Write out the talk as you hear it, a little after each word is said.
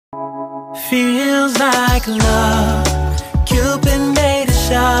Feels like love, Cupid made a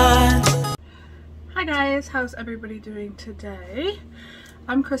shot. Hi guys, how's everybody doing today?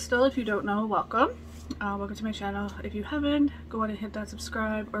 I'm Crystal. If you don't know, welcome. Welcome to my channel. If you haven't, go ahead and hit that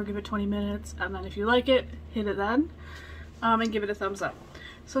subscribe or give it 20 minutes, and then if you like it, hit it then, and give it a thumbs up.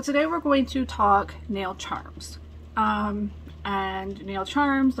 So today we're going to talk nail charms. And nail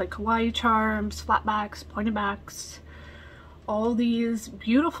charms like kawaii charms, flatbacks, pointed backs, all these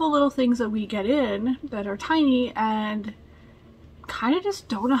beautiful little things that we get in that are tiny and kind of just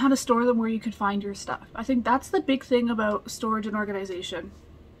don't know how to store them where you could find your stuff. I think that's the big thing about storage and organization.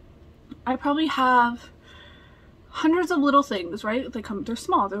 I probably have hundreds of little things, right? They're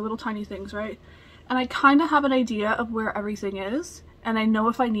small, they're little tiny things, right? And I kind of have an idea of where everything is, and I know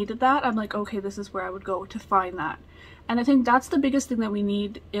if I needed that, I'm like, okay, this is where I would go to find that. And I think that's the biggest thing that we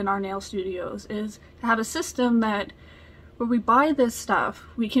need in our nail studios, is to have a system that where we buy this stuff,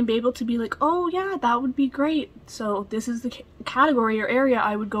 we can be able to be like, oh yeah, that would be great. So this is the category or area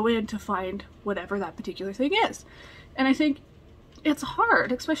I would go in to find whatever that particular thing is. And I think it's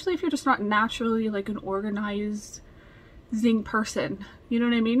hard, especially if you're just not naturally like an organizing person. You know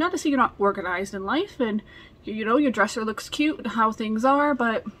what I mean? Not to say you're not organized in life and, you know, your dresser looks cute and how things are,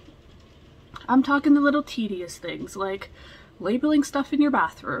 but I'm talking the little tedious things like labeling stuff in your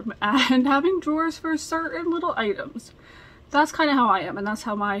bathroom and having drawers for certain little items. That's kind of how I am, and that's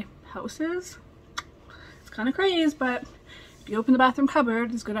how my house is. It's kind of crazy, but if you open the bathroom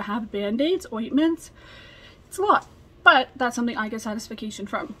cupboard, it's going to have band-aids, ointments. It's a lot, but that's something I get satisfaction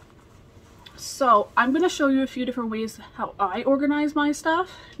from. So I'm going to show you a few different ways how I organize my stuff.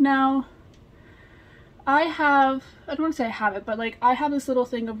 Now, I don't want to say I have it, but like I have this little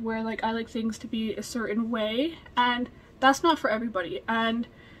thing of where like I like things to be a certain way, and that's not for everybody. And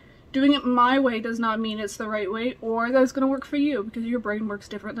doing it my way does not mean it's the right way or that it's going to work for you, because your brain works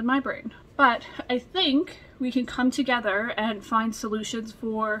different than my brain. But I think we can come together and find solutions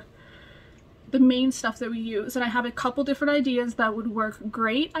for the main stuff that we use. And I have a couple different ideas that would work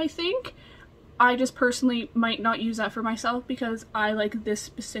great, I think. I just personally might not use that for myself because I like this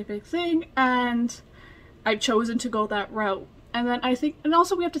specific thing and I've chosen to go that route. And then I think, and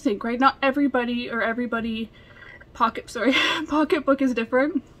also we have to think, right? Not everybody pocketbook is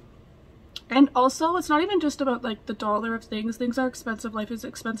different. And also, it's not even just about like the dollar of things. Things are expensive. Life is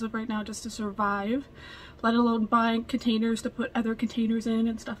expensive right now just to survive, let alone buying containers to put other containers in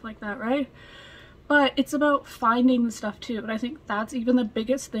and stuff like that, right? But it's about finding the stuff too. And I think that's even the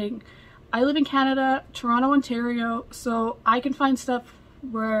biggest thing. I live in Canada, Toronto, Ontario, so I can find stuff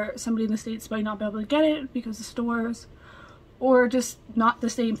where somebody in the States might not be able to get it because of stores, or just not the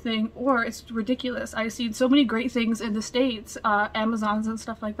same thing, or it's ridiculous. I've seen so many great things in the States, Amazons and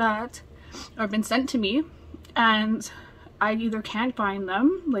stuff like that, or been sent to me, and I either can't find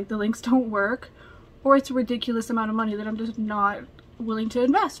them, like the links don't work, or it's a ridiculous amount of money that I'm just not willing to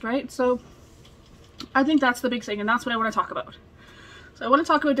invest, right? So I think that's the big thing, and that's what I want to talk about. So I want to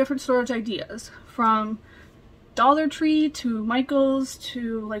talk about different storage ideas, from Dollar Tree to Michael's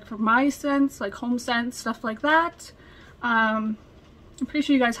to like for my sense, like Home Sense, stuff like that. I'm pretty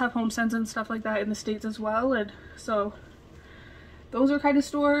sure you guys have Home Sense and stuff like that in the States as well, and so those are kind of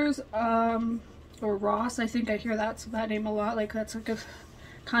stores. Or Ross, I think I hear that name a lot. Like that's like a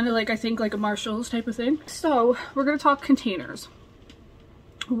kind of like, I think like a Marshall's type of thing. So we're going to talk containers.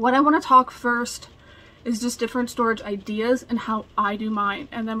 What I want to talk first is just different storage ideas and how I do mine,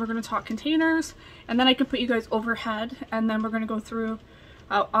 and then we're going to talk containers, and then I can put you guys overhead, and then we're going to go through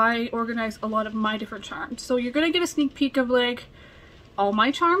how I organize a lot of my different charms. So you're going to get a sneak peek of like all my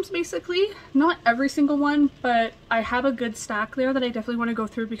charms basically. Not every single one, but I have a good stack there that I definitely want to go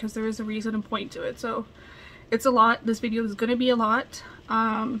through because there is a reason and point to it. So it's a lot. This video is going to be a lot.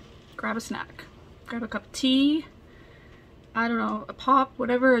 Grab a snack, grab a cup of tea, I don't know, a pop,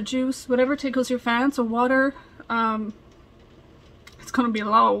 whatever, a juice, whatever tickles your fancy, water. It's going to be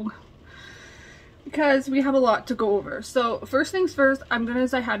long because we have a lot to go over. So first things first,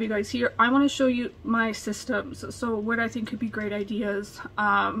 as I have you guys here, I want to show you my systems. So what I think could be great ideas.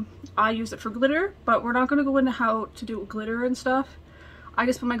 I use it for glitter, but we're not going to go into how to do glitter and stuff. I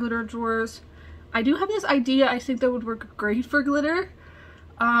just put my glitter in drawers. I do have this idea I think that would work great for glitter.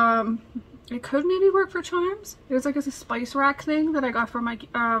 It could maybe work for charms. There's like a spice rack thing that I got from my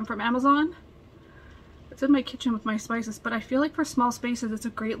from Amazon. It's in my kitchen with my spices, but I feel like for small spaces it's a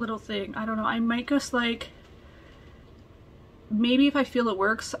great little thing. I don't know, I might just like, maybe if I feel it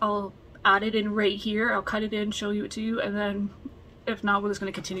works, I'll add it in right here. I'll cut it in, show you it to you, and then if not, we're just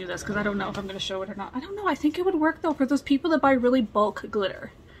going to continue this because I don't know if I'm going to show it or not. I don't know, I think it would work though for those people that buy really bulk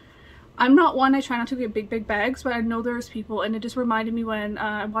glitter. I'm not one, I try not to get big bags, but I know there's people, and it just reminded me when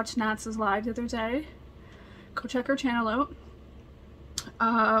I watched Nats's live the other day. Go check her channel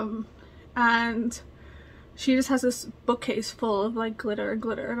out. And she just has this bookcase full of like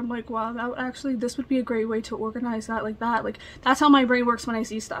glitter, and I'm like, wow, that would actually, this would be a great way to organize that like that. Like, that's how my brain works when I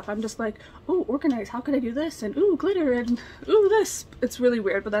see stuff. I'm just like, oh, organize, how could I do this? And ooh, glitter, and ooh, this. It's really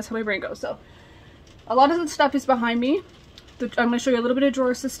weird, but that's how my brain goes. So a lot of the stuff is behind me. I'm going to show you a little bit of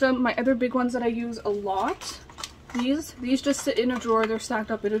drawer system. My other big ones that I use a lot, these just sit in a drawer. They're stacked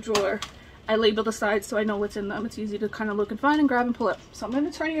up in a drawer. I label the sides so I know what's in them. It's easy to kind of look and find and grab and pull it. So I'm going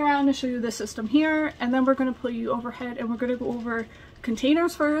to turn you around and show you this system here, and then we're going to pull you overhead, and we're going to go over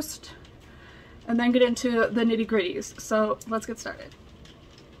containers first and then get into the nitty-gritties. So let's get started.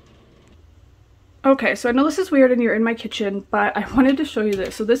 Okay, so I know this is weird and you're in my kitchen, but I wanted to show you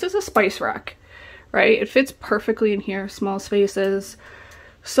this. So this is a spice rack, right? It fits perfectly in here, small spaces.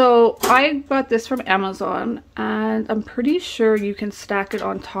 So I got this from Amazon, and I'm pretty sure you can stack it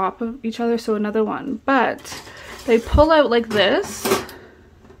on top of each other, so another one, but they pull out like this,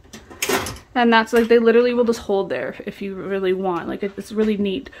 and that's like, they literally will just hold there if you really want. Like, it's really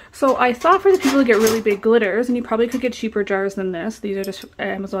neat. So I thought for the people who get really big glitters, and you probably could get cheaper jars than this, these are just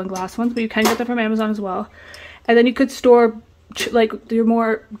Amazon glass ones, but you can get them from Amazon as well, and then you could store like your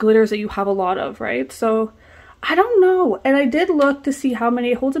more glitters that you have a lot of, right? So I don't know, and I did look to see how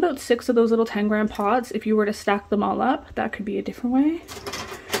many. It holds about 6 of those little 10-gram pots. If you were to stack them all up, that could be a different way.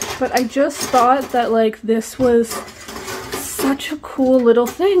 But I just thought that like this was such a cool little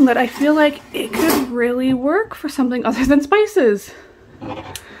thing that I feel like it could really work for something other than spices. And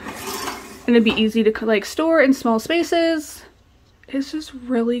it'd be easy to like store in small spaces. It's just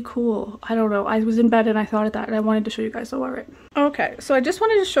really cool. I don't know. I was in bed and I thought of that, and I wanted to show you guys. So alright. Okay, so I just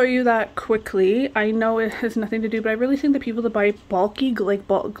wanted to show you that quickly. I know it has nothing to do, but I really think the people that buy bulky, like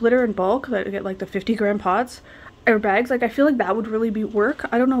glitter in bulk, that get like the 50-gram pots or bags, like I feel like that would really be work.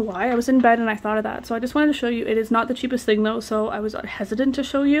 I don't know why. I was in bed and I thought of that. So I just wanted to show you. It is not the cheapest thing though, so I was hesitant to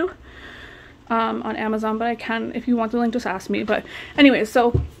show you on Amazon, but I can, if you want the link, just ask me. But anyway,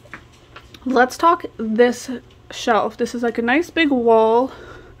 so let's talk this shelf. This is like a nice big wall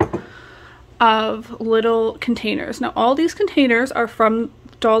of little containers. Now all these containers are from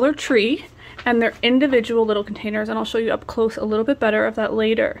Dollar Tree, and they're individual little containers, and I'll show you up close a little bit better of that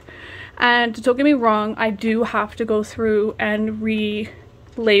later. And don't get me wrong, I do have to go through and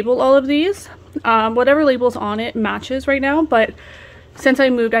relabel all of these. Whatever labels on it matches right now, but since I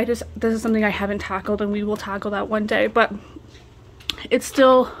moved, this is something I haven't tackled, and we will tackle that one day, but it's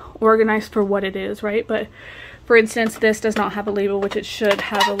still organized for what it is, right? But for instance, this does not have a label, which it should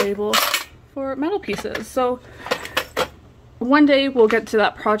have a label for metal pieces. So one day we'll get to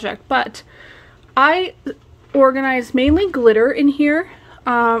that project, but I organize mainly glitter in here.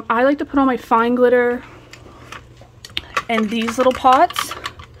 I like to put all my fine glitter in these little pots.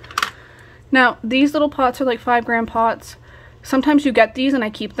 Now these little pots are like 5-gram pots. Sometimes you get these and I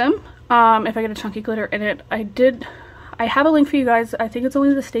keep them if I get a chunky glitter in it. I have a link for you guys. I think it's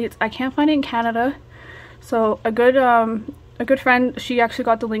only the States. I can't find it in Canada. So a good friend, she actually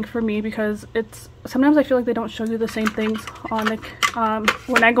got the link for me, because it's sometimes I feel like they don't show you the same things on the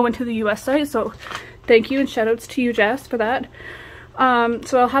when I go into the US site. So thank you and shout outs to you, Jess, for that.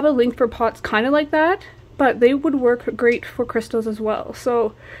 So I'll have a link for pots kind of like that, but they would work great for crystals as well.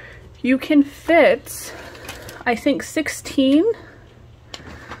 So you can fit, I think, 16.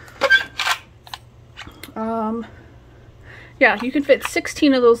 Yeah, you can fit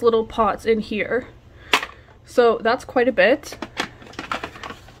 16 of those little pots in here. So that's quite a bit.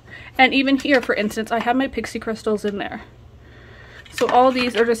 And even here, for instance, I have my pixie crystals in there. So all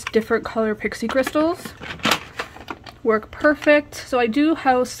these are just different color pixie crystals. Work perfect. So I do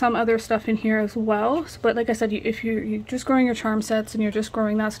house some other stuff in here as well. But like I said, if you're just growing your charm sets and you're just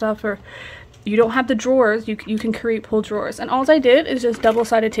growing that stuff, or you don't have the drawers, you can create pull drawers. And all I did is just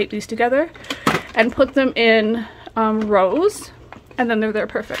double-sided tape these together and put them in rows, and then they're there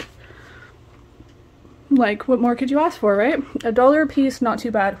perfect. Like, what more could you ask for, right? $1 a piece, not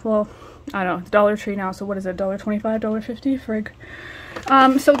too bad. Well, I don't know, it's Dollar Tree now, so what is it, $1.25, $1.50?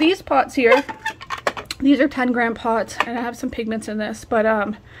 Frig. So these pots here, these are 10-gram pots, and I have some pigments in this, but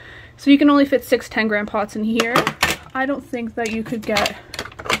so you can only fit 6 10-gram pots in here. I don't think that you could get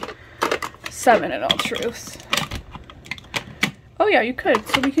 7 in all truth. Oh yeah, you could.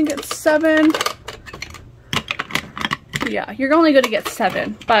 So we can get 7. Yeah, you're only going to get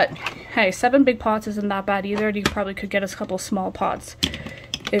 7, but hey, 7 big pots isn't that bad either. You probably could get a couple small pots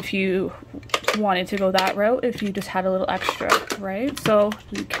if you wanted to go that route, if you just had a little extra, right? So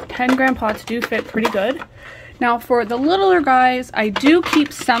 10-gram pots do fit pretty good. Now for the littler guys, I do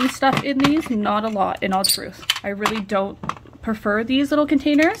keep some stuff in these, not a lot in all truth. I really don't prefer these little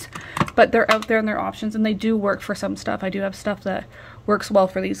containers, but they're out there and they're options and they do work for some stuff. I do have stuff that works well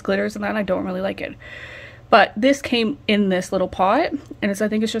for these glitters and then I don't really like it. But this came in this little pot and I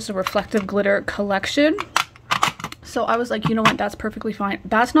think it's just a reflective glitter collection. So I was like, you know what, that's perfectly fine.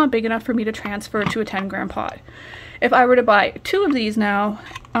 That's not big enough for me to transfer to a 10-gram pot. If I were to buy 2 of these now,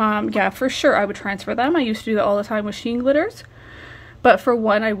 yeah, for sure I would transfer them. I used to do that all the time with sheen glitters. But for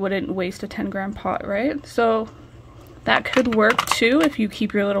one, I wouldn't waste a 10-gram pot, right? So that could work too if you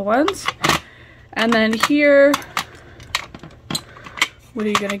keep your little ones. And then here, what are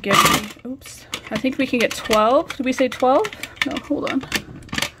you gonna give me? Oops, I think we can get 12. Did we say 12? No, hold on.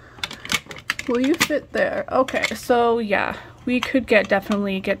 Will you fit there? Okay, so yeah, we could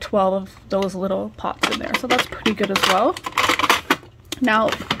definitely get 12 of those little pots in there. So that's pretty good as well.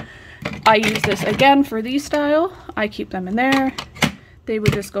 Now, I use this again for these style. I keep them in there. They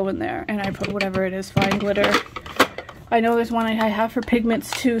would just go in there and I put whatever it is, fine glitter. I know there's one I have for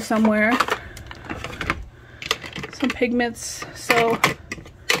pigments too somewhere. Some pigments, so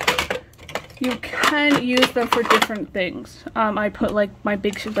you can use them for different things. I put like my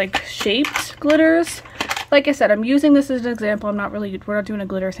big like shaped glitters. Like I said, I'm using this as an example. We're not doing a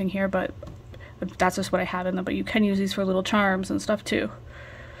glitter thing here, but that's just what I have in them. But you can use these for little charms and stuff too.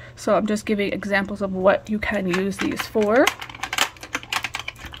 So I'm just giving examples of what you can use these for.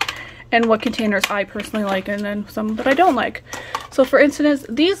 And what containers I personally like and then some that I don't like. So for instance,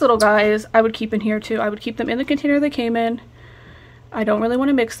 these little guys I would keep in here too. I would keep them in the container they came in. I don't really want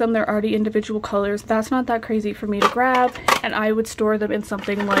to mix them. They're already individual colors. That's not that crazy for me to grab. And I would store them in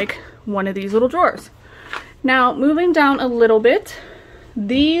something like one of these little drawers. Now, moving down a little bit,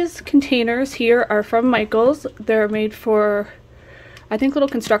 these containers here are from Michaels. They're made for, I think, little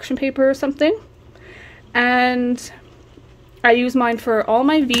construction paper or something. And I use mine for all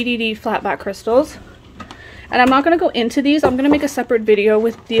my VDD flat back crystals. And I'm not going to go into these. I'm going to make a separate video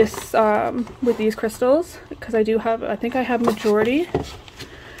with these crystals because I think I have majority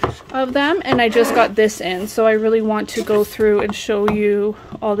of them and I just got this in. So I really want to go through and show you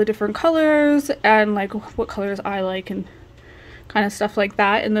all the different colors and like what colors I like and kind of stuff like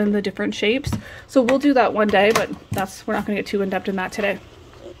that, and then the different shapes. So we'll do that one day, but we're not going to get too in depth in that today.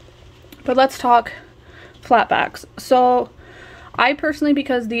 But let's talk flatbacks. So I personally,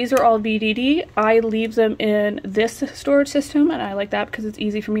 because these are all VDD, I leave them in this storage system, and I like that because it's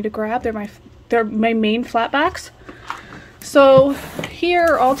easy for me to grab. They're my main flatbacks. So here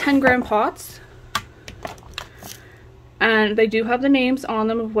are all 10-gram pots, and they do have the names on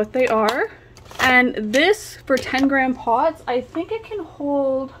them of what they are. And this, for 10-gram pots, I think it can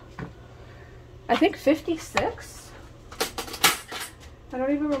hold, I think 56. I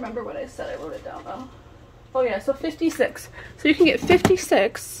don't even remember what I said. I wrote it down though. Oh yeah, so 56. So you can get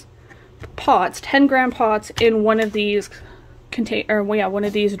 56 pots, 10-gram pots in one of these one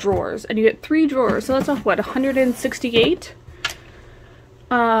of these drawers, and you get 3 drawers. So that's what, 168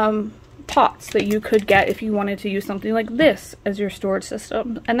 pots that you could get if you wanted to use something like this as your storage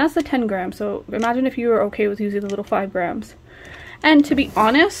system. And that's the 10 grams. So imagine if you were okay with using the little 5 grams. And to be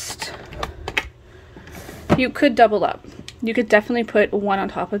honest, you could double up. You could definitely put one on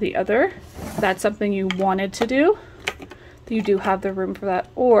top of the other. That's something you wanted to do. You do have the room for that,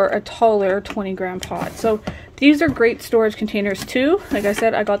 or a taller 20-gram pot. So these are great storage containers too. Like I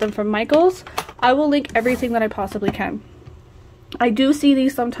said, I got them from Michaels. I will link everything that I possibly can. I do see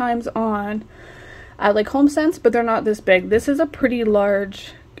these sometimes on like HomeSense, but they're not this big. This is a pretty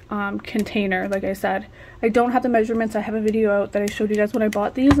large container. Like I said, I don't have the measurements. I have a video out that I showed you guys when I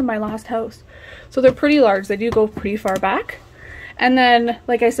bought these in my last house. So they're pretty large. They do go pretty far back. And then,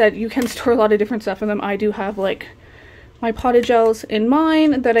 like I said, you can store a lot of different stuff in them. I do have like my potted gels in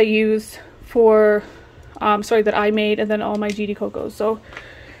mine that I use for, that I made, and then all my GD Cocos. So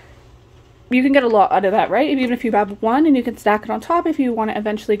you can get a lot out of that, right? Even if you have one, and you can stack it on top if you want to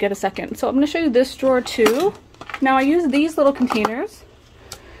eventually get a second. So I'm going to show you this drawer too. Now I use these little containers.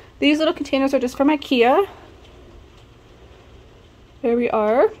 These little containers are just from IKEA. There we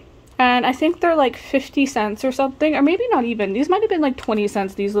are. And I think they're like 50 cents or something, or maybe not even. These might have been like 20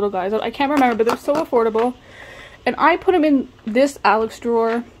 cents, these little guys. I can't remember, but they're so affordable. And I put them in this Alex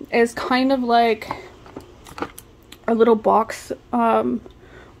drawer as kind of like a little box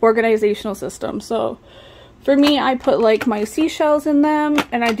organizational system. So for me, I put like my seashells in them,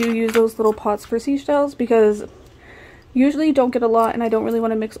 and I do use those little pots for seashells because usually you don't get a lot and I don't really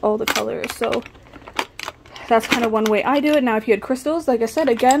want to mix all the colors. So that's kind of one way I do it. Now if you had crystals, like I said,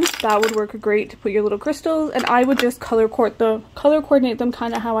 again, that would work great to put your little crystals, and I would just color coordinate them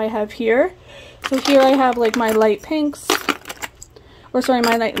kind of how I have here. So here I have like my light pinks, or sorry,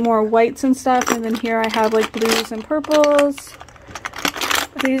 my like more whites and stuff, and then here I have like blues and purples.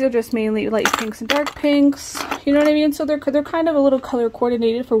 These are just mainly light pinks and dark pinks, you know what I mean? So they're kind of a little color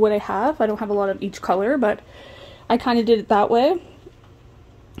coordinated for what I have. I don't have a lot of each color, but I kind of did it that way.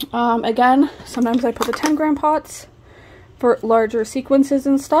 Again, sometimes I put the 10-gram pots for larger sequences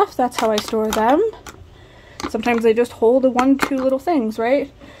and stuff. That's how I store them. Sometimes they just hold 1, 2 little things,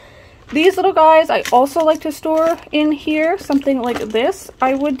 right? These little guys I also like to store in here, something like this.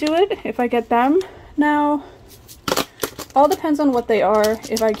 I would do it if I get them. Now, all depends on what they are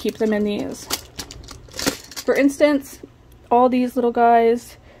if I keep them in these. For instance, all these little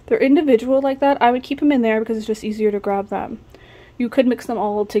guys, they're individual like that. I would keep them in there because it's just easier to grab them. You could mix them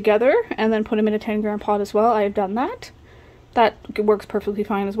all together and then put them in a 10-gram pot as well. I have done that. That works perfectly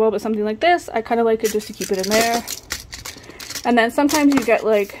fine as well, but something like this, I kind of like it just to keep it in there. And then sometimes you get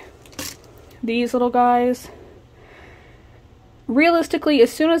like these little guys. Realistically,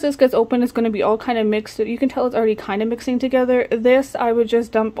 as soon as this gets open, it's going to be all kind of mixed. You can tell it's already kind of mixing together. This, I would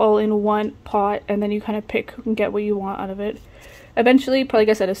just dump all in one pot, and then you kind of pick and get what you want out of it. Eventually, like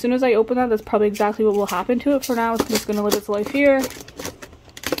I said, as soon as I open that, that's probably exactly what will happen to it. For now, it's just going to live its life here.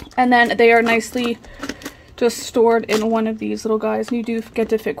 And then they are nicely just stored in one of these little guys, and you do get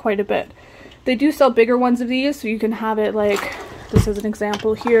to fit quite a bit. They do sell bigger ones of these, so you can have it like, this is an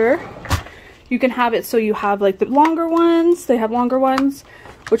example here. You can have it so you have like the longer ones. They have longer ones,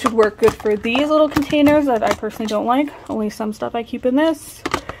 which would work good for these little containers that I personally don't like. Only some stuff I keep in this.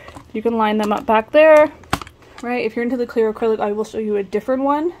 You can line them up back there, right? If you're into the clear acrylic, I will show you a different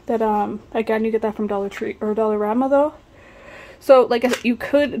one that, again, you get that from Dollar Tree or Dollarama though. So like I said, you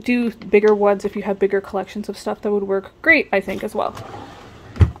could do bigger ones if you have bigger collections of stuff. That would work great, I think, as well.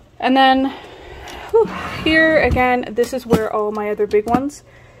 And then here again, this is where all my other big ones,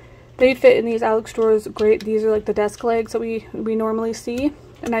 they fit in these Alex drawers great. These are like the desk legs that we normally see.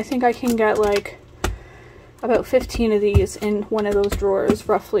 And I think I can get like about 15 of these in one of those drawers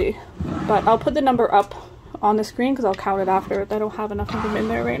roughly. But I'll put the number up on the screen because I'll count it after. I don't have enough of them in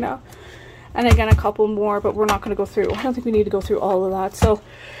there right now. And again, a couple more, but we're not going to go through. I don't think we need to go through all of that. So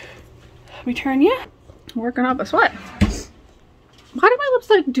return, yeah. I'm working up a sweat. Why do my lips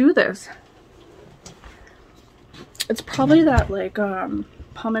like do this? It's probably that like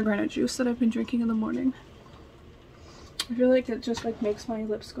pomegranate juice that I've been drinking in the morning. I feel like it just like makes my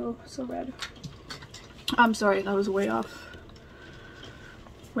lips go so red. I'm sorry, that was way off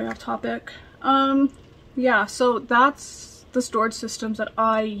topic. Yeah, so that's the storage systems that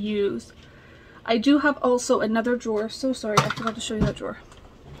I use. I do have also another drawer. So sorry, I forgot to show you that drawer.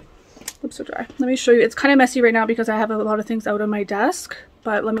 Lips are dry. Let me show you. It's kind of messy right now because I have a lot of things out on my desk,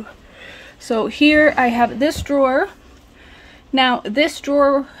 but let me. So here I have this drawer. Now this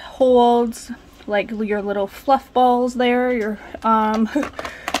drawer holds like your little fluff balls there, your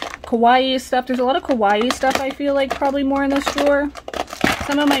kawaii stuff. There's a lot of kawaii stuff I feel like probably more in this drawer.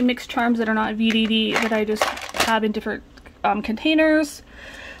 Some of my mixed charms that are not VDD that I just have in different containers,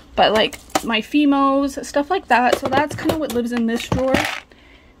 but like my Fimos, stuff like that. So that's kind of what lives in this drawer.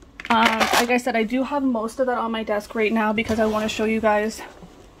 Like I said, I do have most of that on my desk right now because I want to show you guys.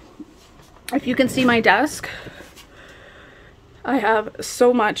 If you can see my desk, I have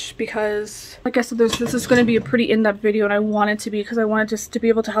so much because, like I said, this is going to be a pretty in-depth video, and I want it to be because I want it just to be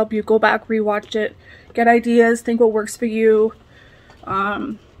able to help you go back, rewatch it, get ideas, think what works for you.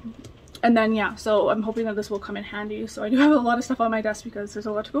 And then, yeah, so I'm hoping that this will come in handy. So I do have a lot of stuff on my desk because there's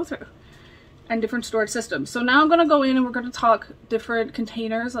a lot to go through and different storage systems. So now I'm going to go in and we're going to talk different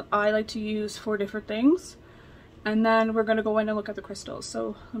containers that I like to use for different things. And then we're going to go in and look at the crystals.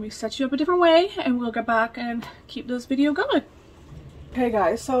 So let me set you up a different way and we'll get back and keep this video going. Okay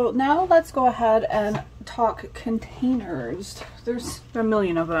guys, so now let's go ahead and talk containers. There's a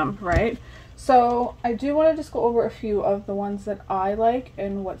million of them, right? So I do want to just go over a few of the ones that I like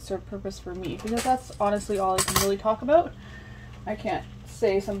and what serve purpose for me, because that's honestly all I can really talk about. I can't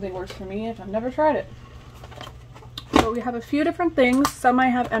say something works for me if I've never tried it. So we have a few different things. Some I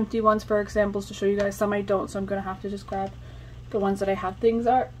have empty ones for examples to show you guys, some I don't, so I'm gonna have to just grab the ones that I have things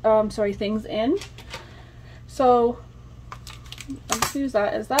in. So let's use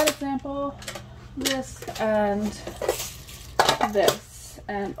that as that example, this and this,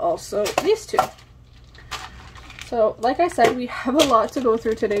 and also these two. So like I said, we have a lot to go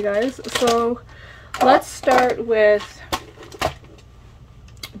through today, guys. So let's start with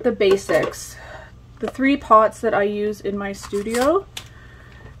the basics. The 3 pots that I use in my studio.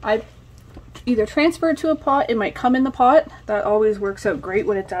 I either transfer it to a pot, it might come in the pot. That always works out great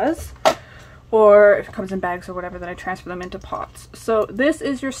when it does. Or if it comes in bags or whatever, then I transfer them into pots. So this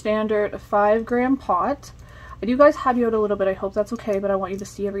is your standard 5-gram pot. I do guys have you out a little bit, I hope that's okay, but I want you to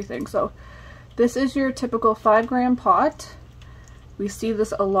see everything. So this is your typical 5-gram pot. We see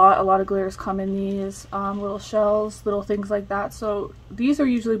this a lot of glitters come in these little shells, little things like that. So these are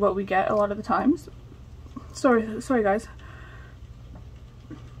usually what we get a lot of the times. Sorry guys.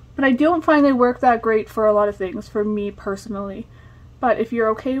 But I don't find they work that great for a lot of things, for me personally. But if you're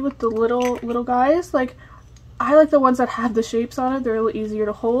okay with the little guys, like, I like the ones that have the shapes on it. They're a little easier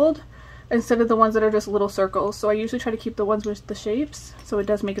to hold instead of the ones that are just little circles. So I usually try to keep the ones with the shapes, so it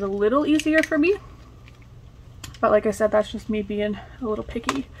does make it a little easier for me. But like I said, that's just me being a little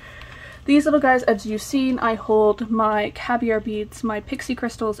picky. These little guys, as you've seen, I hold my caviar beads, my pixie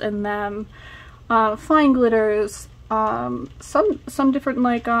crystals in them, fine glitters, some different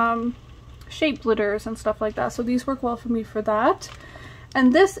like shape glitters and stuff like that. So these work well for me for that.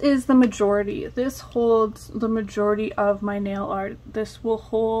 And this is the majority. This holds the majority of my nail art. This will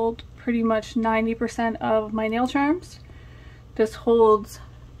hold pretty much 90% of my nail charms. This holds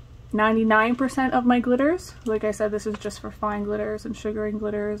 99% of my glitters. Like I said, this is just for fine glitters and sugaring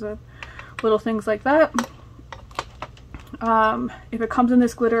glitters and little things like that. If it comes in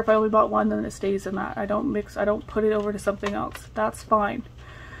this glitter, if I only bought one, then it stays in that. I don't mix, I don't put it over to something else. That's fine.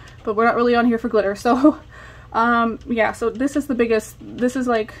 But we're not really on here for glitter, so yeah, so this is the biggest, this is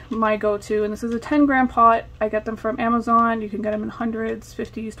like my go-to, and this is a 10-gram pot. I get them from Amazon. You can get them in hundreds,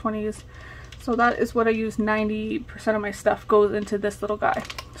 50s, 20s. So that is what I use. 90% of my stuff goes into this little guy.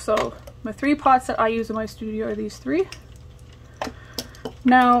 So my 3 pots that I use in my studio are these 3.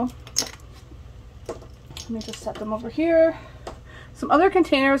 Now, let me just set them over here. Some other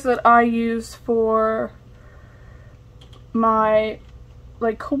containers that I use for my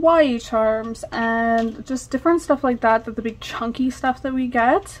like kawaii charms and just different stuff like that, the big chunky stuff that we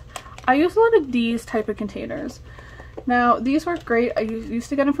get. I use a lot of these type of containers. Now these work great. I used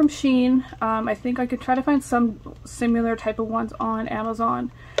to get them from Shein. I think I could try to find some similar type of ones on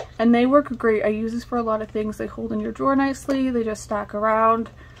Amazon, and they work great. I use this for a lot of things. They hold in your drawer nicely. They just stack around.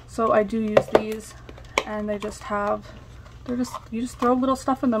 So I do use these, and they just have, you just throw little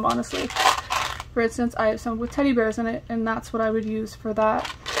stuff in them, honestly. For instance, I have some with teddy bears in it, and that's what I would use for that.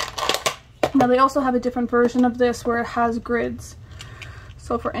 Now they also have a different version of this where it has grids.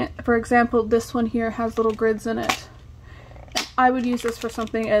 So for example, this one here has little grids in it. And I would use this for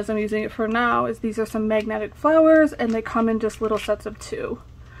something as I'm using it for now, is these are some magnetic flowers, and they come in just little sets of 2.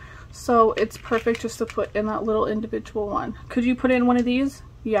 So it's perfect just to put in that little individual one. Could you put in one of these?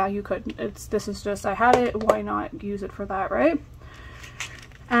 Yeah, you could. This is just, I had it, why not use it for that, right?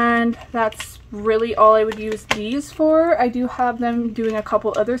 And that's really all I would use these for. I do have them doing a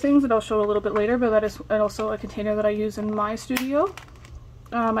couple other things that I'll show a little bit later, but that is also a container that I use in my studio.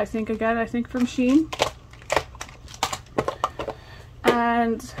 I think from Shein.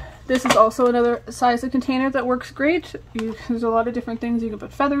 And this is also another size of container that works great. There's a lot of different things. You can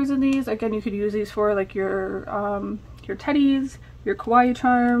put feathers in these. Again, you could use these for like your teddies, your kawaii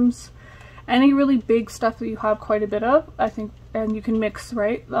charms, any really big stuff that you have quite a bit of, I think, and you can mix,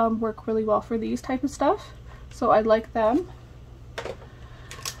 right? Work really well for these type of stuff. So I like them.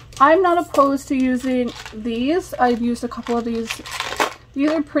 I'm not opposed to using these. I've used a couple of these.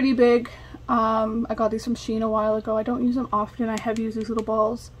 These are pretty big. I got these from Shein a while ago. I don't use them often. I have used these little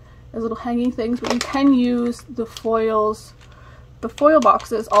balls as little hanging things, but you can use the foils, the foil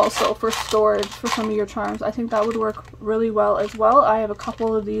boxes also for storage for some of your charms. I think that would work really well as well. I have a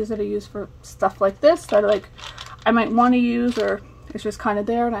couple of these that I use for stuff like this that like I might want to use, or it's just kind of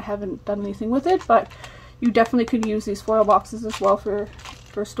there and I haven't done anything with it, but you definitely could use these foil boxes as well for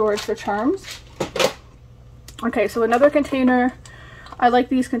storage for charms. Okay, so another container. I like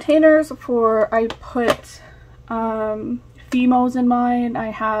these containers for, I put Fimos in mine. I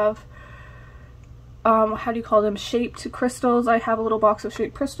have how do you call them, shaped crystals. I have a little box of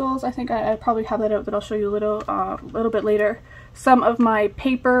shaped crystals. I think I probably have that out, but I'll show you a little bit later. Some of my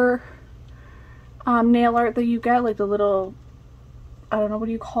paper nail art that you get, like the little, I don't know, what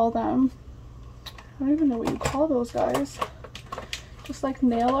do you call them? I don't even know what you call those guys. Just like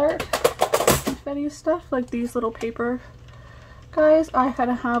nail art, confetti stuff, like these little paper guys. I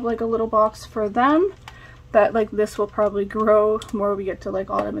kind of have like a little box for them. That like this will probably grow more when we get to like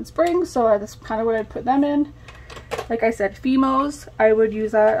autumn and spring, so that's kind of what I'd put them in. Like I said, Fimos, I would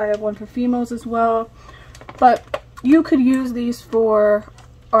use that. I have one for Fimos as well, but you could use these for,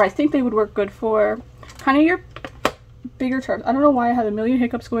 or I think they would work good for kind of your bigger charms. I don't know why I had a million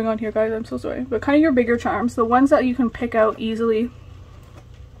hiccups going on here, guys, I'm so sorry, but kind of your bigger charms, the ones that you can pick out easily.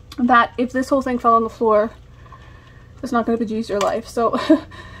 that if this whole thing fell on the floor, it's not going to bejeez your life. So,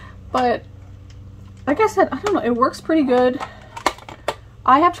 but like I said, I don't know, it works pretty good.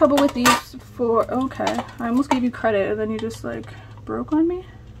 I have trouble with these for, okay, I almost gave you credit and then you just like broke on me.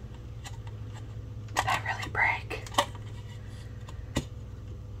 Did that really break?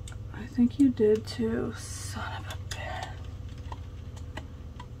 I think you did too, son of a bitch.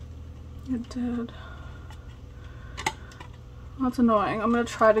 You did. That's annoying. I'm gonna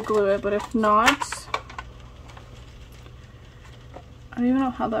try to glue it, but if not, I don't even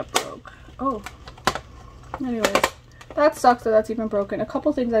know how that broke. Oh, anyways, that sucks that that's even broken. A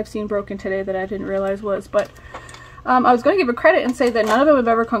couple things I've seen broken today that I didn't realize was, but I was going to give her credit and say that none of them have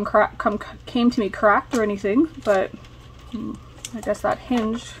ever came to me cracked or anything, but I guess that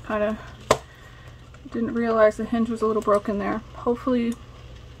hinge kind of, didn't realize the hinge was a little broken there. Hopefully,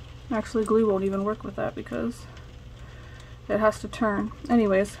 actually glue won't even work with that because it has to turn.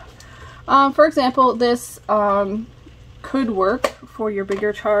 Anyways, for example, this could work for your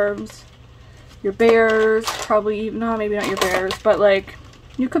bigger charms, your bears, probably, no, maybe not your bears, but like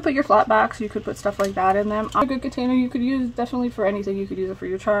you could put your flat backs, you could put stuff like that in them. A good container you could use definitely for anything. You could use it for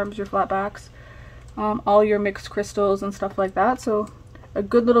your charms, your flat backs, all your mixed crystals and stuff like that. So a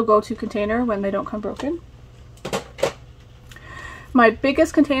good little go-to container when they don't come broken. My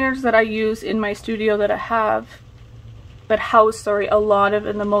biggest containers that I use in my studio that I have, but house, sorry, a lot of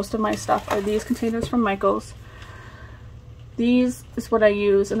and the most of my stuff are these containers from Michaels. These is what I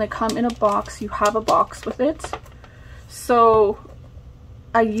use, and they come in a box. You have a box with it. So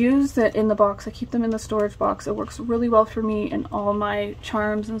I use it in the box. I keep them in the storage box. It works really well for me and all my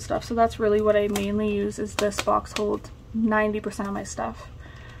charms and stuff. So that's really what I mainly use, is this box holds 90% of my stuff,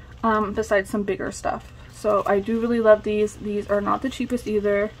 besides some bigger stuff. So I do really love these. These are not the cheapest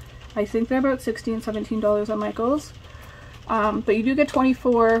either. I think they're about $16, $17 on Michaels. But you do get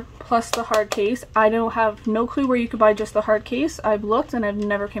 24 plus the hard case. I don't have no clue where you could buy just the hard case. I've looked and I've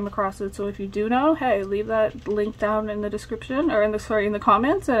never came across it. So if you do know, hey, leave that link down in the description, or in the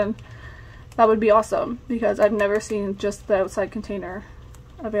comments, and that would be awesome because I've never seen just the outside container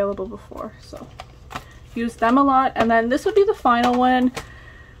available before. So use them a lot. And then this would be the final one.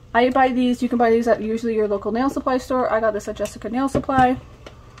 I buy these. You can buy these at usually your local nail supply store. I got this at Jessica Nail Supply.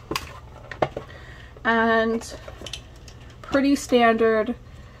 And pretty standard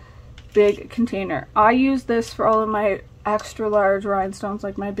big container. I use this for all of my extra large rhinestones,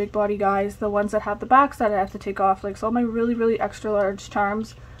 like my big body guys, the ones that have the backs that I have to take off. Like, so all my really extra large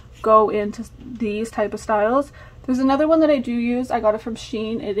charms go into these type of styles. There's another one that I do use. I got it from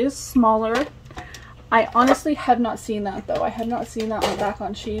Shein. It is smaller. I honestly have not seen that though. I have not seen that one back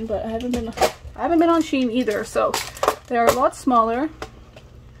on Shein, but I haven't been on Shein either. So they are a lot smaller,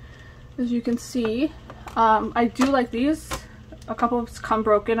 as you can see. I do like these. A couple have come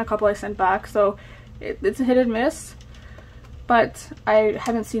broken, a couple I sent back, so it's a hit and miss. But I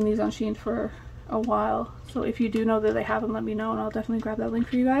haven't seen these on Shein for a while. So if you do know that they have them, let me know and I'll definitely grab that link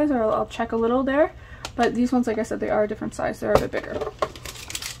for you guys, or I'll check a little there. But these ones, like I said, they are a different size. They're a bit bigger.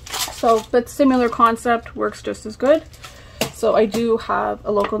 So, but similar concept, works just as good. So I do have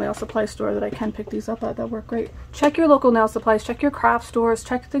a local nail supply store that I can pick these up at that work great. Check your local nail supplies, check your craft stores,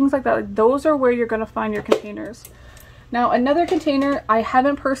 check things like that. Like, those are where you're going to find your containers. Now another container, I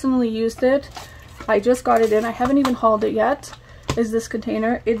haven't personally used it. I just got it in. I haven't even hauled it yet. Is this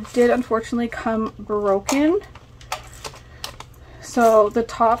container. It did unfortunately come broken. So the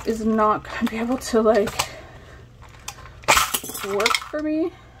top is not going to be able to like work for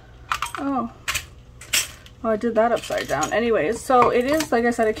me. Oh. Well, I did that upside down. Anyways, so it is, like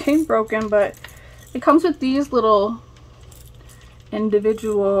I said, it came broken, but it comes with these little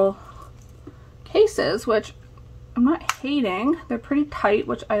individual cases, which I'm not hating. They're pretty tight,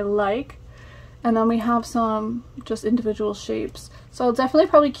 which I like. And then we have some just individual shapes. So I'll definitely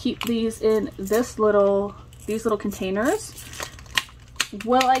probably keep these in these little containers.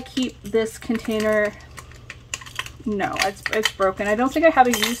 Will I keep this container? No, it's broken. I don't think I have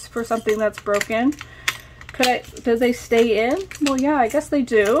a use for something that's broken. Do they stay in? Well, yeah, I guess they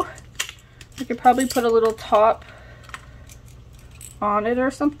do. I could probably put a little top on it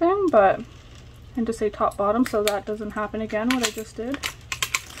or something, but, and just say top bottom so that doesn't happen again, what I just did.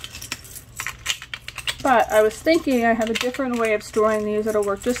 But I was thinking I have a different way of storing these that'll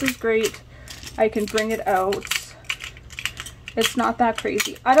work just as great. I can bring it out. It's not that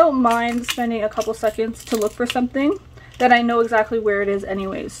crazy. I don't mind spending a couple seconds to look for something that I know exactly where it is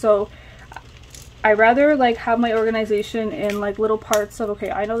anyways. So I rather like have my organization in like little parts of, okay,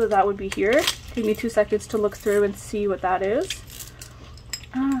 I know that that would be here. Give me 2 seconds to look through and see what that is.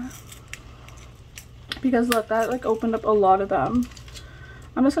 Because look, that like opened up a lot of them.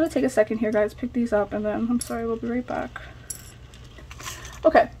 I'm just going to take a second here, guys, pick these up, and then, I'm sorry, we'll be right back.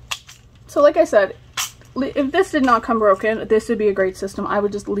 Okay, so like I said, if this did not come broken, this would be a great system. I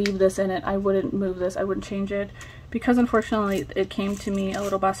would just leave this in it. I wouldn't move this. I wouldn't change it. Because unfortunately it came to me a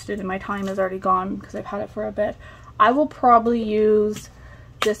little busted and my time is already gone because I've had it for a bit. I will probably use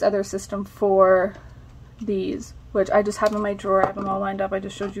this other system for these, which I just have in my drawer. I have them all lined up. I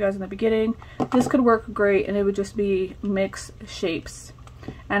just showed you guys in the beginning. This could work great, and it would just be mix shapes.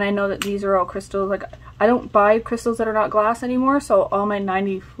 And I know that these are all crystals. Like, I don't buy crystals that are not glass anymore, so all my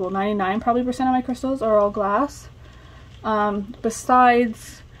 99 probably % of my crystals are all glass.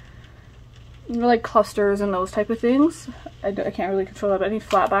 Besides like clusters and those type of things, I can't really control that, but any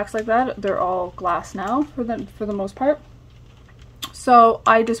flatbacks like that, they're all glass now for the most part. So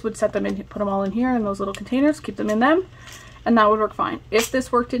I just would set them in, put them all in here in those little containers, keep them in them, and that would work fine. If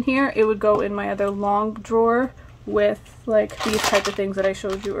this worked in here, it would go in my other long drawer with like these type of things that I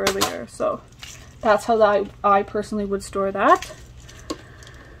showed you earlier. So that's how I personally would store that.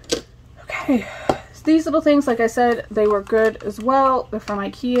 Okay, so these little things, like I said, they work good as well. They're from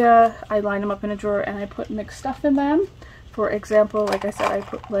IKEA. I line them up in a drawer and I put mixed stuff in them. For example, like I said, I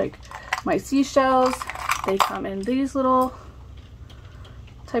put like my seashells. They come in these little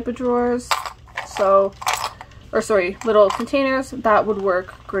type of drawers. So, or sorry, little containers. That would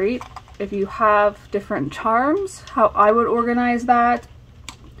work great. If you have different charms, how I would organize that,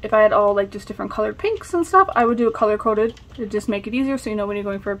 if I had all like just different colored pinks and stuff, I would do it color coded to just make it easier, so you know when you're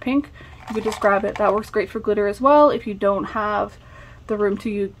going for a pink, you could just grab it. That works great for glitter as well. If you don't have the room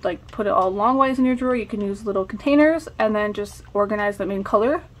to like put it all long ways in your drawer, you can use little containers and then just organize them in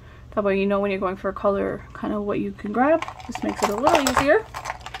color. That way you know when you're going for a color kind of what you can grab. Just makes it a little easier.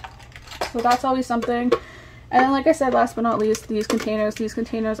 So that's always something. And then, like I said, last but not least, these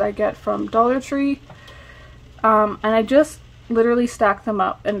containers I get from Dollar Tree. And I just literally stack them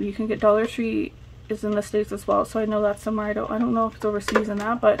up, and you can get Dollar Tree is in the States as well, so I know that's somewhere. I don't know if it's overseas in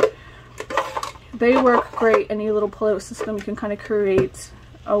that, but they work great. Any little pull-out system, you can kind of create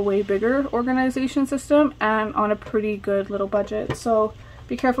a way bigger organization system and on a pretty good little budget. So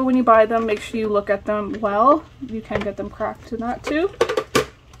be careful when you buy them. Make sure you look at them well. You can get them cracked in that too.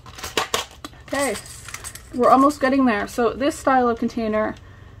 Okay, we're almost getting there. So this style of container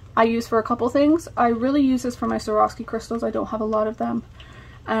I use for a couple things. I really use this for my Swarovski crystals. I don't have a lot of them,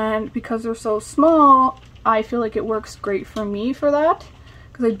 and because they're so small, I feel like it works great for me for that,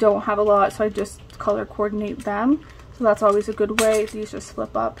 because I don't have a lot, so I just color coordinate them. So that's always a good way. These just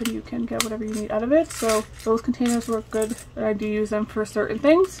flip up and you can get whatever you need out of it. So those containers work good, and I do use them for certain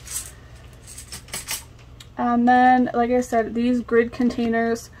things. And then, like I said, these grid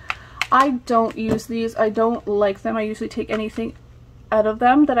containers, I don't use these. I don't like them. I usually take anything out of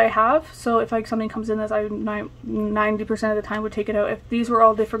them that I have. So if like something comes in this, I 90% of the time would take it out. If these were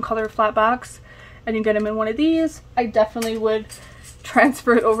all different color flat backs and you get them in one of these, I definitely would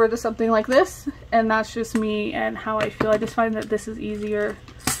transfer it over to something like this. And that's just me and how I feel. I just find that this is easier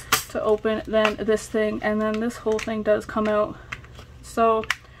to open than this thing, and then this whole thing does come out, so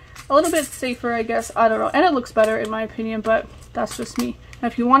a little bit safer, I guess. I don't know, and it looks better in my opinion, but that's just me. Now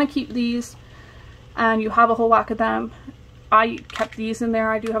if you want to keep these and you have a whole whack of them, I kept these in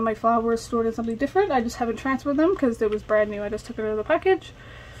there. I do have my flowers stored in something different. I just haven't transferred them because it was brand new. I just took it out of the package.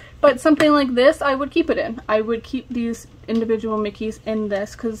 But something like this, I would keep it in. I would keep these individual Mickeys in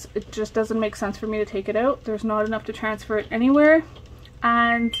this because it just doesn't make sense for me to take it out. There's not enough to transfer it anywhere.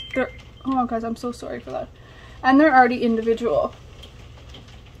 And they're, oh guys, I'm so sorry for that. And they're already individual.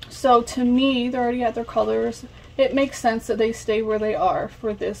 So to me, they're already at their colors. It makes sense that they stay where they are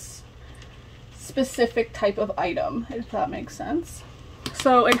for this specific type of item, if that makes sense.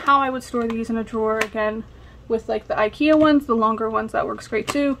 So, and how I would store these in a drawer, again, with like the IKEA ones, the longer ones, that works great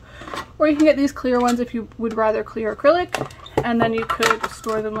too. Or you can get these clear ones if you would rather clear acrylic, and then you could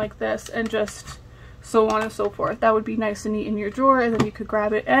store them like this and just so on and so forth. That would be nice and neat in your drawer, and then you could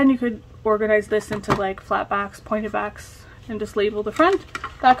grab it and you could organize this into like flat backs, pointed backs, and just label the front.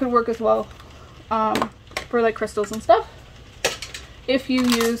 That could work as well for like crystals and stuff, if you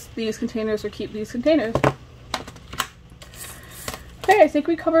use these containers or keep these containers. Okay, I think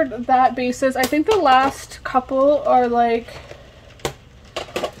we covered that basis. I think the last couple are like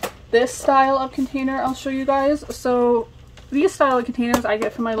this style of container I'll show you guys. So these style of containers I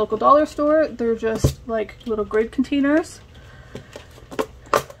get from my local dollar store. They're just like little grid containers.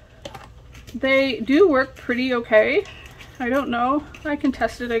 They do work pretty okay. I don't know. I can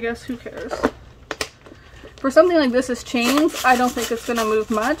test it, I guess. Who cares? For something like this is chains, I don't think it's going to move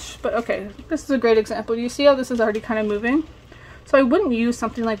much. But okay, this is a great example. You see how this is already kind of moving? So I wouldn't use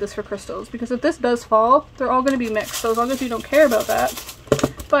something like this for crystals, because if this does fall, they're all going to be mixed. So as long as you don't care about that,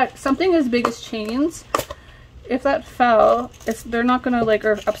 But something as big as chains, if that fell, they're not gonna like,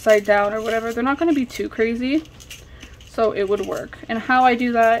 or upside down or whatever, they're not gonna be too crazy. So it would work. And how I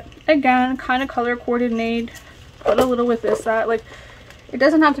do that, again, kind of color coordinate, put a little with this, that, like, it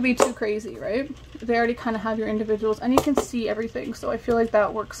doesn't have to be too crazy, right? They already kind of have your individuals and you can see everything. So I feel like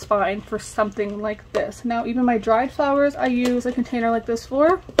that works fine for something like this. Now, even my dried flowers, I use a container like this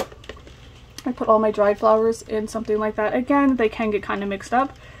for. I put all my dried flowers in something like that. Again, they can get kind of mixed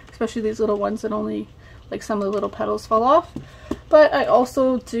up, especially these little ones that only, like, some of the little petals fall off. But I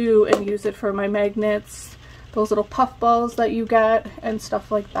also do and use it for my magnets, those little puff balls that you get and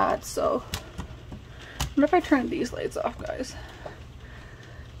stuff like that. So I wonder if I turn these lights off, guys.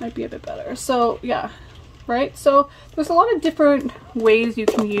 Might be a bit better. So yeah, right? So there's a lot of different ways you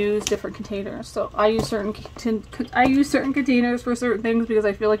can use different containers. So I use certain containers for certain things because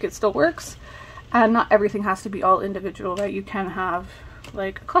I feel like it still works, and not everything has to be all individual, right? You can have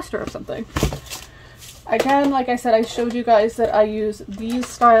like a cluster of something. Again, like I said, I showed you guys that I use these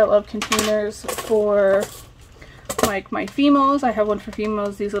style of containers for like my females. I have one for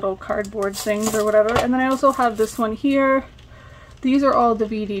females, these little cardboard things or whatever, and then I also have this one here. These are all the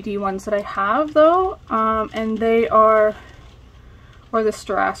VDD ones that I have though, and they are, or the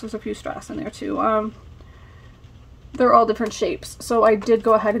Strass, there's a few Strass in there too. They're all different shapes. So I did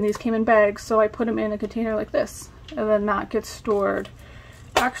go ahead and these came in bags, so I put them in a container like this, and then that gets stored,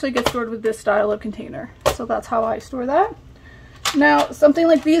 actually gets stored with this style of container. So that's how I store that. Now, something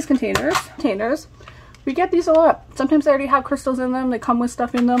like these containers, we get these a lot. Sometimes they already have crystals in them, they come with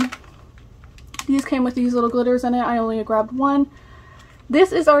stuff in them. These came with these little glitters in it, I only grabbed one.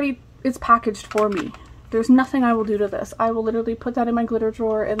 This is already, it's packaged for me. There's nothing I will do to this. I will literally put that in my glitter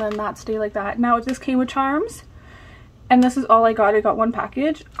drawer and then that stay like that. Now if this came with charms and this is all I got one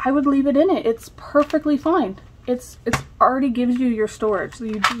package, I would leave it in it. It's perfectly fine. It's already gives you your storage. So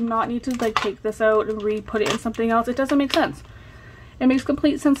you do not need to like take this out and re-put it in something else. It doesn't make sense. It makes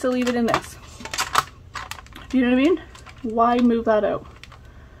complete sense to leave it in this. Do you know what I mean? Why move that out?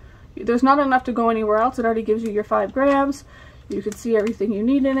 There's not enough to go anywhere else. It already gives you your 5 grams. You can see everything you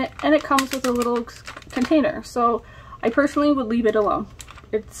need in it, and it comes with a little container. So I personally would leave it alone.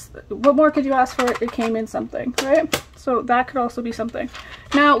 What more could you ask for? It came in something, right? So that could also be something.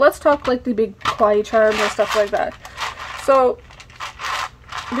 Now let's talk like the big kawaii charms and stuff like that. So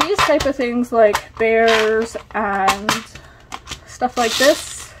these type of things like bears and stuff like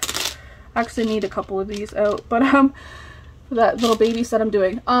this, I actually need a couple of these out, but that little baby set I'm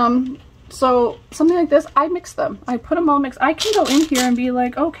doing. So something like this, I mix them. I put them all mixed. I can go in here and be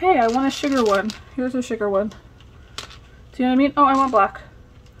like, okay, I want a sugar one. Here's a sugar one. Do you know what I mean? Oh, I want black.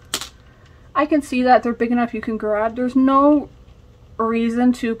 I can see that they're big enough you can grab. There's no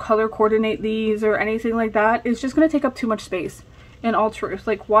reason to color coordinate these or anything like that. It's just going to take up too much space, in all truth.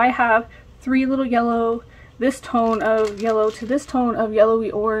 Like, why have 3 little yellow, this tone of yellow to this tone of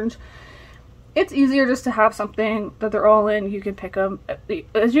yellowy orange? It's easier just to have something that they're all in. You can pick them.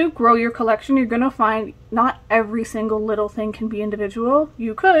 As you grow your collection, you're going to find not every single little thing can be individual.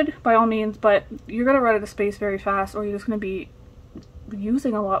 You could, by all means, but you're going to run out of space very fast, or you're just going to be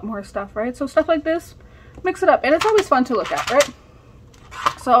using a lot more stuff, right? So stuff like this, mix it up. And it's always fun to look at, right?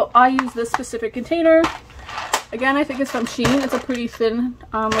 So I use this specific container. Again, I think it's from Shein. It's a pretty thin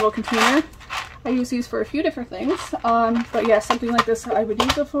little container. I use these for a few different things, but yeah, something like this I would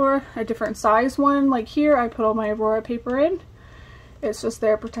use it for. A different size one, like here, I put all my Aurora paper in. It's just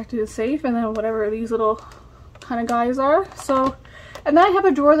there protected and safe, and then whatever these little kind of guys are. So, and then I have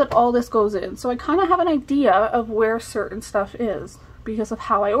a drawer that all this goes in, so I kind of have an idea of where certain stuff is because of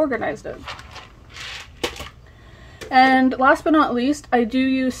how I organized it. And last but not least, I do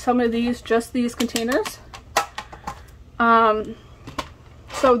use some of these, just these containers.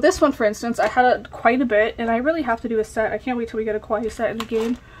 So this one, for instance, I had quite a bit, and I really have to do a set. I can't wait till we get a kawaii set in the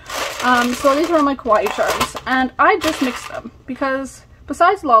game. So these are all my kawaii charms, and I just mixed them because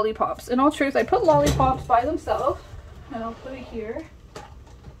besides lollipops, in all truth, I put lollipops by themselves, and I'll put it here.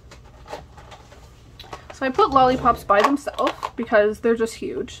 So I put lollipops by themselves because they're just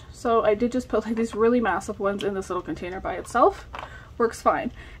huge. So I did just put like these really massive ones in this little container by itself. Works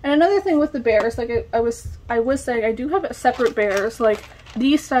fine. And another thing with the bears, like I was saying, I do have separate bears, like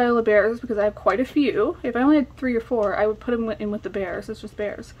these style of bears, because I have quite a few. If I only had 3 or 4, I would put them in with the bears. It's just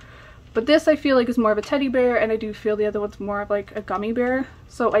bears. But this I feel like is more of a teddy bear, and I do feel the other one's more of like a gummy bear.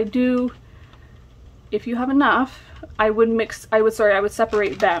 So I do, if you have enough, I would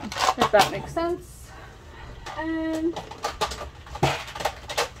separate them, if that makes sense. And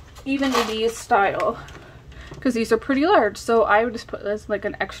even in these style, because these are pretty large, so I would just put this like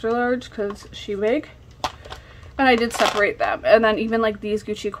an extra large because she's big. And I did separate them. And then even like these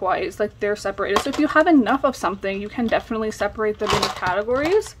Gucci Kawaiis, like they're separated. So if you have enough of something, you can definitely separate them into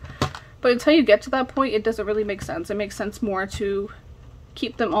categories. But until you get to that point, it doesn't really make sense. It makes sense more to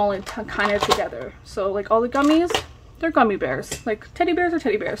keep them all in kind of together. So like all the gummies, they're gummy bears. Like teddy bears are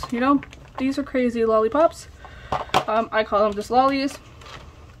teddy bears, you know? These are crazy lollipops. I call them just lollies.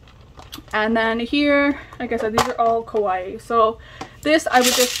 And then here, like I said, these are all kawaii. So this I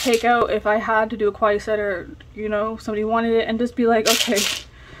would just take out if I had to do a kawaii set, or you know, somebody wanted it, and just be like, okay,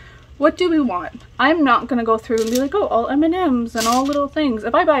 what do we want? I'm not gonna go through and be like, oh, all M&Ms and all little things.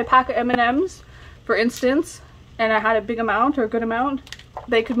 If I buy a pack of M&Ms, for instance, and I had a big amount or a good amount,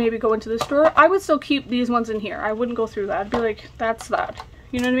 they could maybe go into the store. I would still keep these ones in here. I wouldn't go through that. I'd be like, that's that.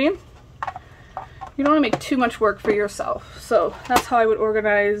 You know what I mean? You don't want to make too much work for yourself. So that's how I would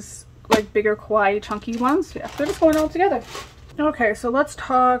organize like bigger kawaii chunky ones. Yeah, they're just going all together. Okay, so let's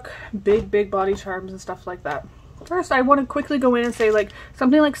talk big body charms and stuff like that. First, I want to quickly go in and say, like,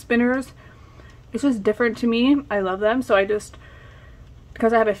 something like spinners, it's just different to me. I love them, so I just,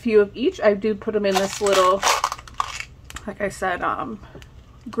 because I have a few of each, I do put them in this little, like I said,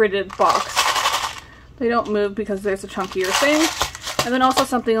 gridded box. They don't move because there's a chunkier thing. And then also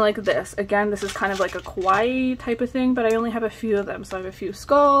something like this. Again, this is kind of like a kawaii type of thing, but I only have a few of them. So I have a few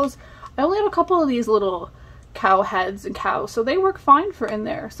skulls. I only have a couple of these little cow heads and cows, so they work fine for in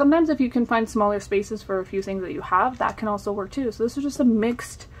there. Sometimes if you can find smaller spaces for a few things that you have, that can also work too. So this is just a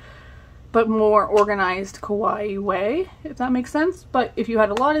mixed but more organized kawaii way, if that makes sense. But if you had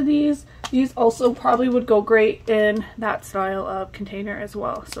a lot of these also probably would go great in that style of container as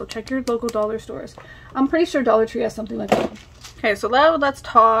well. So check your local dollar stores. I'm pretty sure Dollar Tree has something like that. Okay, so now let's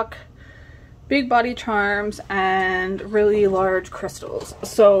talk big body charms and really large crystals.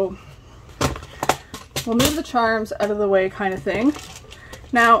 So we'll move the charms out of the way kind of thing.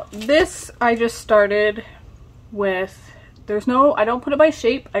 Now this I just started with, there's no, I don't put it by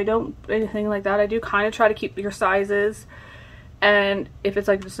shape, I don't anything like that. I do kind of try to keep your sizes, and if it's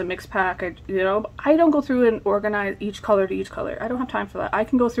like just a mixed pack, you know, I don't go through and organize each color to each color. I don't have time for that. I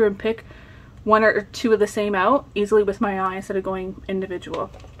can go through and pick one or two of the same out easily with my eye instead of going individual.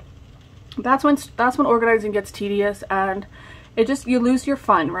 That's when organizing gets tedious, and it just, you lose your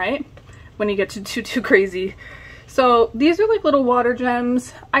fun, right? When you get to too crazy. So these are like little water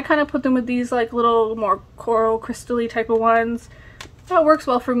gems. I kind of put them with these like little more coral crystal-y type of ones. That works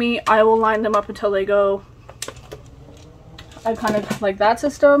well for me. I will line them up until they go. I kind of like that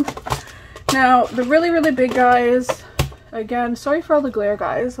system. Now the really big guys, again, sorry for all the glare,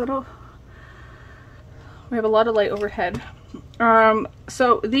 guys. We have a lot of light overhead.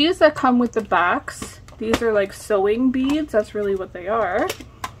 So these that come with the backs, these are like sewing beads. That's really what they are.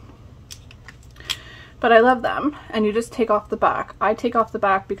 But I love them, and you just take off the back. I take off the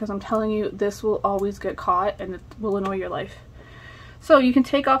back because I'm telling you, this will always get caught and it will annoy your life. So you can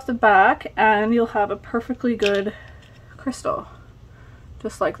take off the back and you'll have a perfectly good crystal,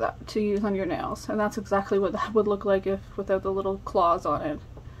 just like that, to use on your nails. And that's exactly what that would look like if without the little claws on it.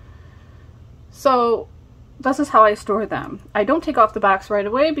 So this is how I store them. I don't take off the backs right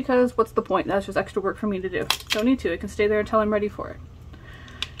away because what's the point? That's just extra work for me to do. Don't need to. It can stay there until I'm ready for it.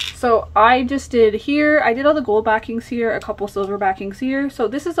 So I just did here, I did all the gold backings here, a couple silver backings here. So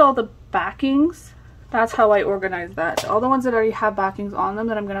this is all the backings. That's how I organize that. All the ones that already have backings on them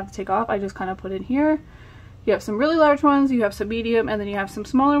that I'm gonna have to take off, I just kind of put in here. You have some really large ones, you have some medium, and then you have some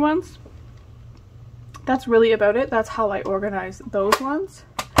smaller ones. That's really about it. That's how I organize those ones.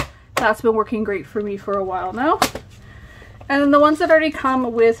 That's been working great for me for a while now. And then the ones that already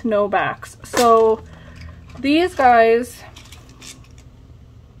come with no backs. So these guys,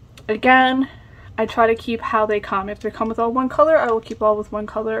 again, I try to keep how they come. If they come with all one color, I will keep all with one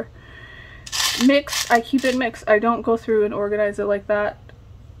color. Mixed, I keep it mixed. I don't go through and organize it like that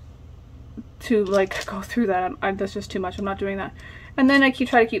to like go through that. That's just too much. I'm not doing that. And then I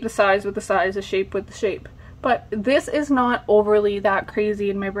try to keep the size with the size, the shape with the shape. But this is not overly that crazy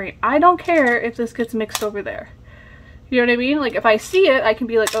in my brain. I don't care if this gets mixed over there. You know what I mean? Like if I see it, I can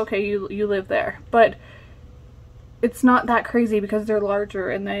be like, okay, you live there. But it's not that crazy because they're larger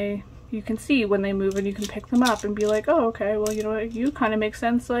and you can see when they move and you can pick them up and be like, oh, okay, well, you know what, you kind of make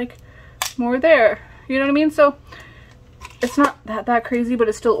sense, like more there. You know what I mean? So it's not that crazy, but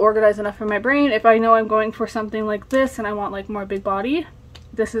it's still organized enough in my brain. If I know I'm going for something like this and I want like more big body,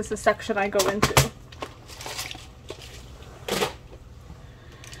 this is the section I go into.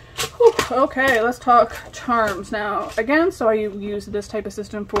 Whew, okay, let's talk charms now. Again, so I use this type of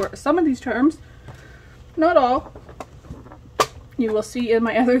system for some of these charms, not all. You will see in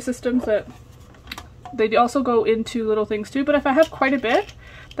my other systems that they also go into little things too, but if I have quite a bit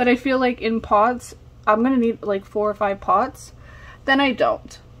that I feel like in pots I'm gonna need like 4 or 5 pots, then I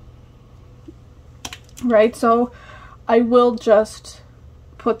don't. Right, so I will just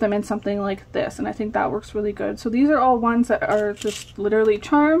put them in something like this, and I think that works really good. So these are all ones that are just literally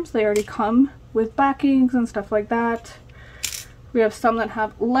charms. They already come with backings and stuff like that. We have some that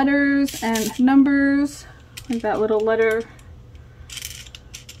have letters and numbers, like that little letter.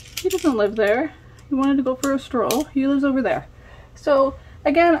 He doesn't live there. He wanted to go for a stroll. He lives over there. So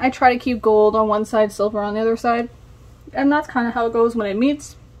again, I try to keep gold on one side, silver on the other side, and that's kind of how it goes when it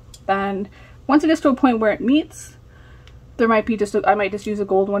meets. And once it gets to a point where it meets, there might be just I might just use a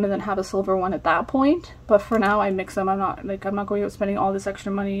gold one and then have a silver one at that point. But for now, I mix them. I'm not going out spending all this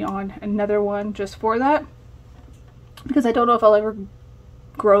extra money on another one just for that, because I don't know if I'll ever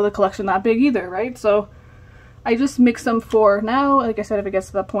grow the collection that big either, right? So I just mix them for now. Like I said, if it gets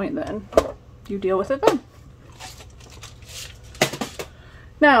to that point, then you deal with it then.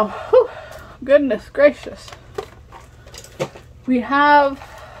 Now, whew, goodness gracious, we have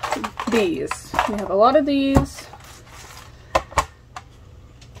these. We have a lot of these.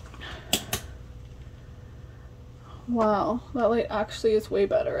 Wow, that light actually is way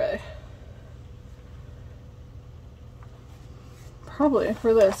better, eh? Probably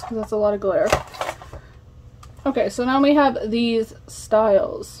for this, because that's a lot of glare. Okay, so now we have these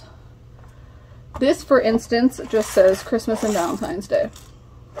styles. This, for instance, just says Christmas and Valentine's Day.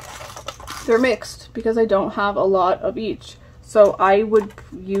 They're mixed because I don't have a lot of each. So I would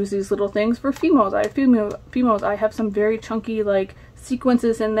use these little things for females. I have females. I have some very chunky like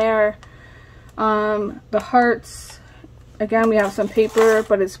sequences in there. The hearts, again, we have some paper,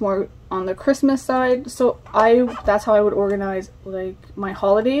 but it's more on the Christmas side. So that's how I would organize like my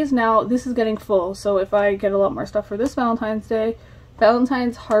holidays. Now this is getting full, so if I get a lot more stuff for this Valentine's Day,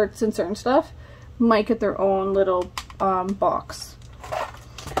 Valentine's hearts and certain stuff might get their own little box.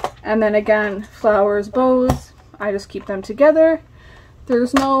 And then again, flowers, bows, I just keep them together.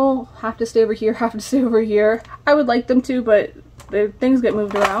 There's no have to stay over here, have to stay over here. I would like them to, but things get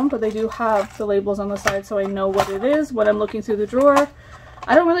moved around, but they do have the labels on the side so I know what it is when I'm looking through the drawer.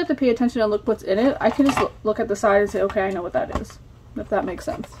 I don't really have to pay attention and look what's in it. I can just look at the side and say, okay, I know what that is, if that makes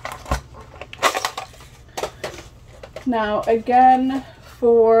sense. Now again,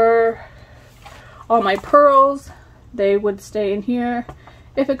 for all my pearls, they would stay in here.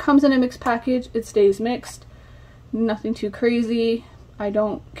 If it comes in a mixed package, it stays mixed. Nothing too crazy. I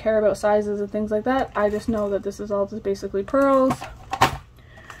don't care about sizes and things like that. I just know that this is all just basically pearls.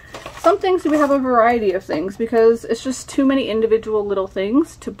 Some things we have a variety of things because it's just too many individual little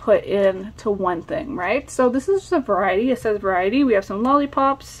things to put into one thing, right? So this is just a variety. It says variety. We have some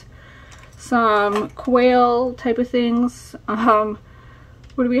lollipops, some quail type of things. What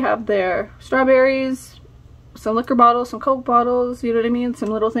do we have there? Strawberries, some liquor bottles, some Coke bottles, you know what I mean? Some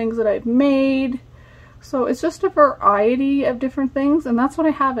little things that I've made. So it's just a variety of different things, and that's what I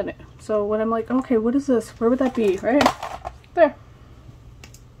have in it. So when I'm like, okay, what is this? Where would that be? Right there.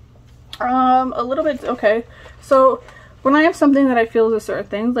 A little bit, okay. So when I have something that I feel is a certain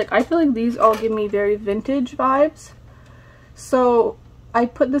thing, like I feel like these all give me very vintage vibes. So I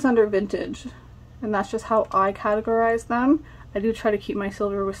put this under vintage, and that's just how I categorize them. I do try to keep my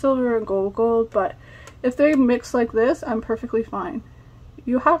silver with silver and gold with gold, but if they mix like this, I'm perfectly fine.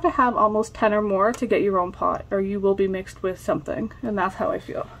 You have to have almost 10 or more to get your own pot, or you will be mixed with something, and that's how I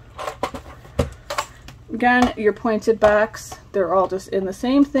feel. Again, your pointed backs, they're all just in the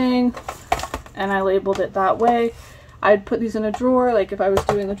same thing, and I labeled it that way. I'd put these in a drawer, like if I was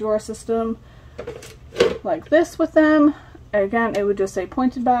doing the drawer system like this with them. Again, it would just say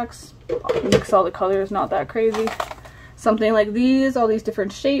pointed backs. Mix all the colors, not that crazy. Something like these, all these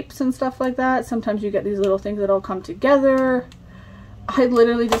different shapes and stuff like that. Sometimes you get these little things that all come together. I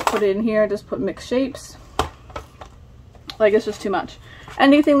literally just put it in here, just put mixed shapes. Like, it's just too much.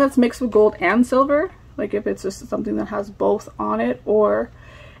 Anything that's mixed with gold and silver, like if it's just something that has both on it, or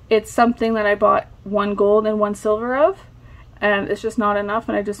it's something that I bought one gold and one silver of, and it's just not enough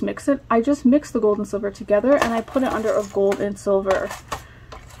and I just mix it. I just mix the gold and silver together and I put it under a gold and silver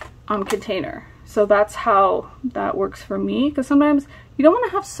container. So that's how that works for me, because sometimes you don't want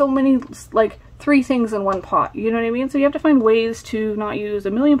to have so many, like 3 things in one pot, you know what I mean? So you have to find ways to not use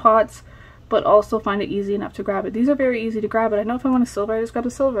a million pots, but also find it easy enough to grab it. These are very easy to grab it. I know if I want a silver, I just grab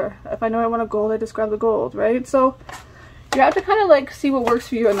the silver. If I know I want a gold, I just grab the gold, right? So you have to kind of like see what works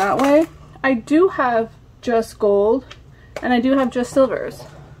for you in that way. I do have just gold and I do have just silvers.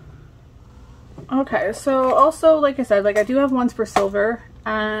 Okay, so also, like I said, like I do have ones for silver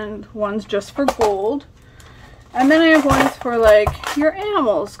and ones just for gold. And then I have ones for like your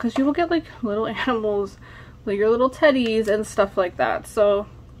animals, because you will get like little animals, like your little teddies and stuff like that. So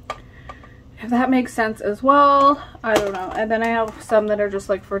if that makes sense as well. I don't know. And then I have some that are just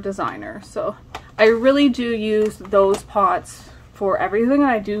like for designer. So I really do use those pots for everything.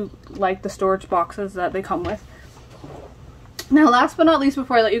 I do like the storage boxes that they come with. Now last but not least,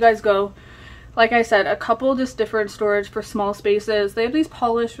 before I let you guys go, like I said, a couple just different storage for small spaces. They have these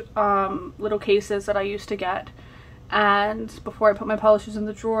polish little cases that I used to get, and before I put my polishes in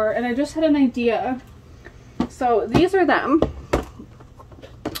the drawer, and I just had an idea. So these are them.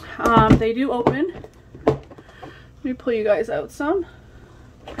 They do open. Let me pull you guys out some.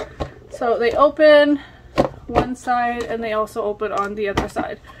 So they open one side and they also open on the other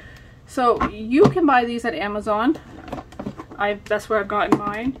side. So you can buy these at Amazon. That's where I've gotten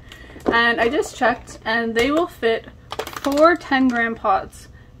mine. And I just checked and they will fit 4 10-gram pots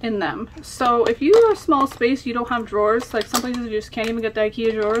in them. So if you have a small space, you don't have drawers, like some places you just can't even get the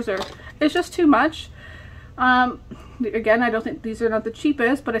IKEA drawers, or it's just too much. Again, I don't think these are not the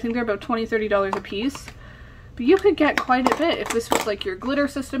cheapest, but I think they're about $20–30 a piece. But you could get quite a bit if this was like your glitter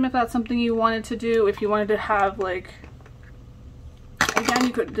system, if that's something you wanted to do. If you wanted to have like, again,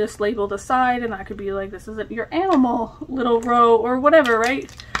 you could just label the side and that could be like, this is your animal little row or whatever,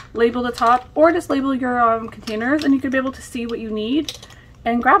 right? Label the top, or just label your containers, and you could be able to see what you need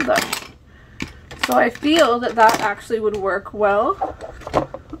and grab them. So I feel that that actually would work well.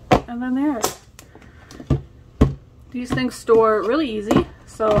 And then there. These things store really easy,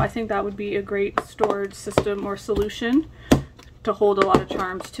 so I think that would be a great storage system or solution to hold a lot of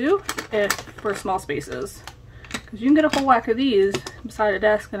charms too, if for small spaces. Because you can get a whole whack of these beside a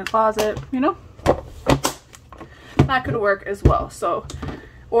desk in a closet, you know? That could work as well. So,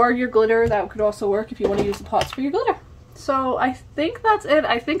 or your glitter, that could also work if you want to use the pots for your glitter. So I think that's it.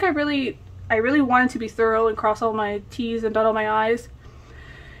 I think I really wanted to be thorough and cross all my T's and dot all my I's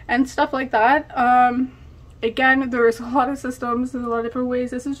and stuff like that. Again, there's a lot of systems, there's a lot of different ways.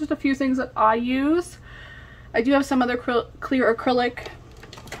 This is just a few things that I use. I do have some other clear acrylic.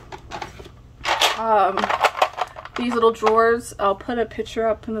 These little drawers, I'll put a picture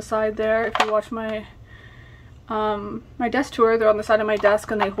up on the side there. If you watch my my desk tour, they're on the side of my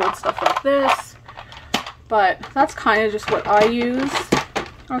desk and they hold stuff like this. But that's kind of just what I use.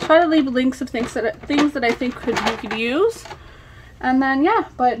 I'll try to leave links of things that I think you could use. And then, yeah,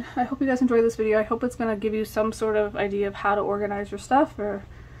 but I hope you guys enjoyed this video. I hope it's going to give you some sort of idea of how to organize your stuff, or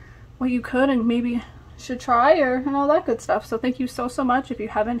what you could and maybe should try, and all that good stuff. So thank you so much. If you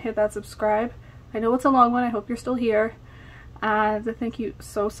haven't, hit that subscribe. I know it's a long one. I hope you're still here. And thank you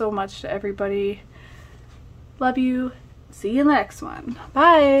so much to everybody. Love you. See you in the next one.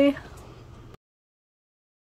 Bye.